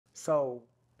So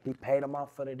he paid him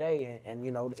off for the day, and you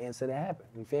know, the incident happened.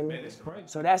 You feel me? Man, it's crazy.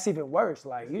 So that's even worse.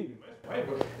 Like you. Real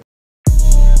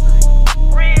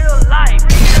life.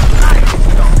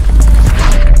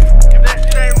 If that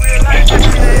shit ain't real life, that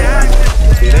shit ain't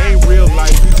acting. It ain't real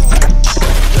life.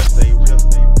 Just ain't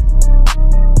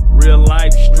real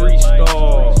life street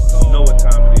stars. You know what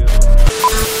time it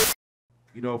is.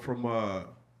 You know, from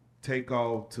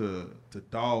Takeoff to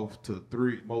Dolph to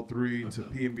Mo3 to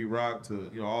PNB Rock to,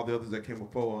 you know, all the others that came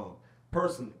before.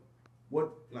 Personally,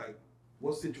 what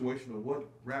situation or what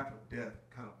rap or death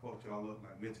kind of fucked y'all up,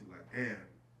 like mentally, like, damn,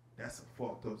 that's a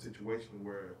fucked up situation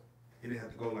where it didn't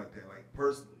have to go like that, like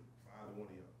personally, for either one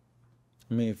of y'all?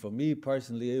 I mean, for me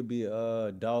personally, it'd be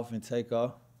Dolph and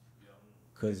Takeoff.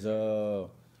 Cause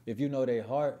if you know their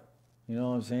heart, you know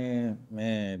what I'm saying,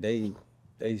 man, they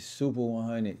super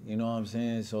 100, you know what I'm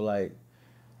saying? So like,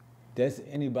 that's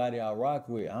anybody I rock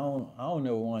with. I don't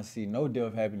ever want to see no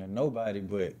death happen to nobody,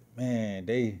 but man,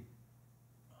 they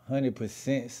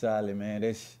 100% solid, man.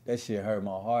 That shit hurt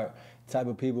my heart. Type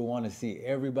of people want to see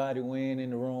everybody win in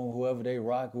the room, whoever they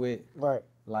rock with. Right.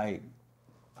 Like,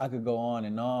 I could go on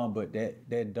and on, but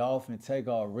that Dolph and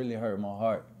Takeoff really hurt my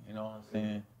heart. You know what I'm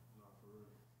saying?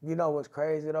 You know what's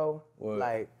crazy though? What?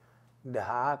 Like,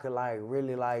 how I could like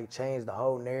really like change the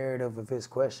whole narrative of his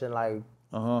question, like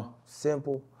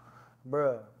simple.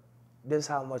 Bruh, this is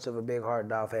how much of a big heart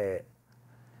Dolph had.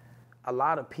 A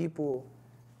lot of people,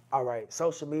 all right,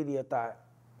 social media thought,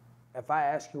 if I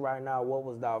ask you right now what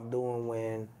was Dolph doing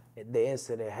when the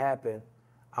incident happened,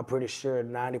 I'm pretty sure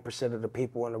 90% of the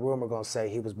people in the room are gonna say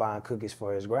he was buying cookies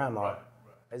for his grandma. Right.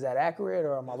 Is that accurate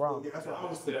or am I wrong? Yeah, that's what I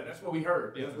would say. That's what we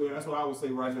heard. That's what I would say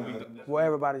right now. Well,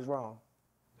 everybody's wrong.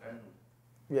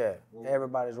 Yeah,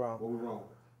 everybody's wrong. What we wrong?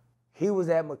 He was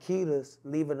at Makeda's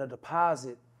leaving a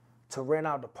deposit to rent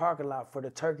out the parking lot for the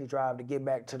turkey drive to get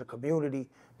back to the community,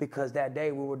 because that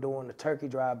day we were doing the turkey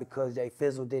drive because Jay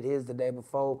Fizzle did his the day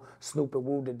before, Snoop and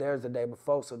Woo did theirs the day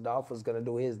before, so Dolph was gonna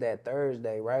do his that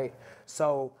Thursday, right?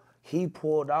 So he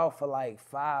pulled off for like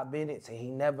 5 minutes and he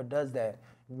never does that.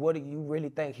 What do you really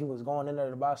think he was going in there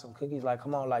to buy some cookies? Like,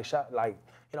 come on, like,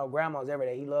 you know, grandma's every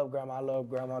day. He loved grandma, I love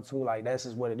grandma too, like, that's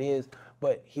just what it is.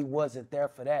 But he wasn't there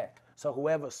for that. So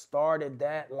whoever started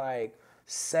that, like,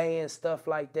 saying stuff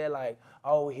like that, like,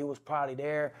 oh, he was probably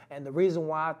there. And the reason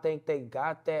why I think they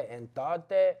got that and thought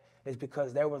that is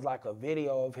because there was like a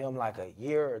video of him like a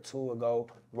year or two ago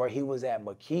where he was at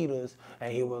Makeda's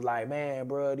and he was like, man,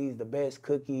 bro, these the best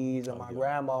cookies and my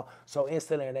grandma. So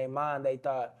instantly in their mind, they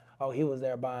thought, oh, he was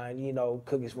there buying, you know,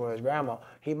 cookies for his grandma.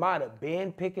 He might have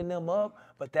been picking them up,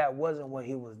 but that wasn't what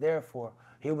he was there for.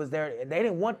 He was there, and they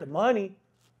didn't want the money,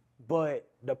 but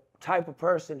the type of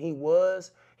person he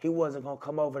wasn't gonna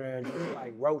come over there and just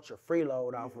like roach or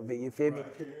freeload off of it, you feel me?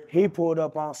 He pulled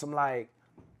up on some like,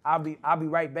 I'll be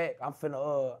right back. I'm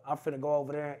finna go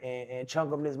over there and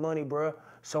chunk them this money, bro.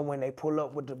 So when they pull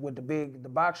up with the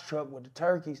box truck with the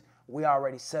turkeys, we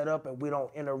already set up and we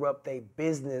don't interrupt their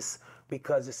business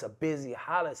because it's a busy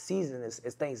holiday season. It's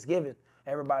Thanksgiving.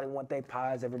 Everybody want their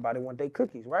pies, everybody want their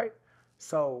cookies, right?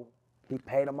 So he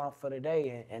paid them off for the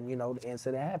day and you know, the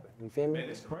incident happened. You feel me? Man,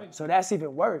 it's crazy. So that's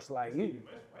even worse. Like you.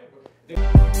 Shout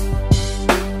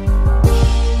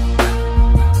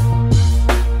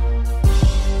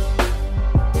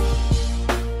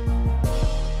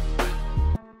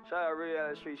out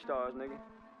Reallyfe street stars, nigga.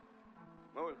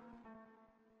 Move it.